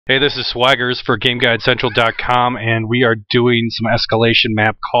Hey, this is Swaggers for GameGuideCentral.com, and we are doing some escalation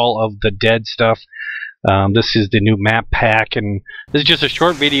map Call of the Dead stuff. This is the new map pack, and this is just a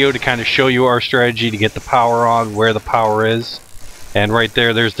short video to kind of show you our strategy to get the power on, where the power is. And right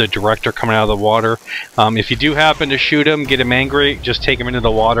there, there's the director coming out of the water. If you do happen to shoot him, get him angry, just take him into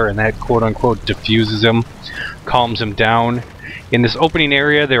the water, and that quote-unquote diffuses him, calms him down. In this opening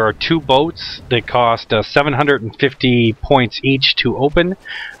area, there are two boats. They cost 750 points each to open.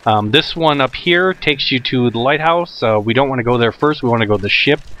 This one up here takes you to the lighthouse. We don't want to go there first. We want to go to the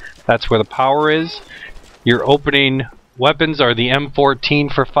ship. That's where the power is. Your opening weapons are the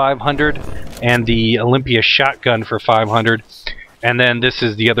M14 for 500 and the Olympia shotgun for 500. And then this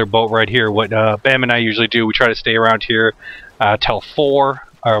is the other boat right here. What Bam and I usually do, we try to stay around here till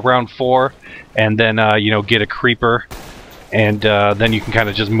around 4, and then get a creeper. And then you can kind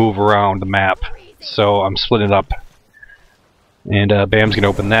of just move around the map. So I'm splitting it up. And Bam's going to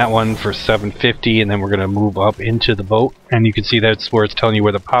open that one for 750, and then we're going to move up into the boat. And you can see that's where it's telling you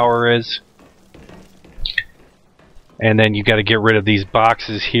where the power is. And then you got to get rid of these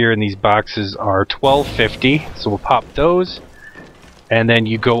boxes here, and these boxes are 1250. So we'll pop those. And then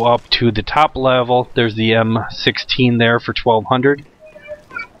you go up to the top level. There's the M16 there for 1200.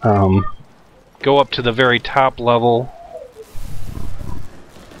 Go up to the very top level.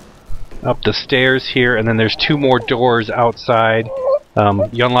 Up the stairs here, and then there's two more doors outside.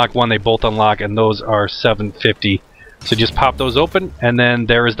 You unlock one, they both unlock, and those are 750. So just pop those open, and then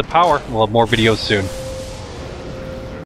there is the power. We'll have more videos soon.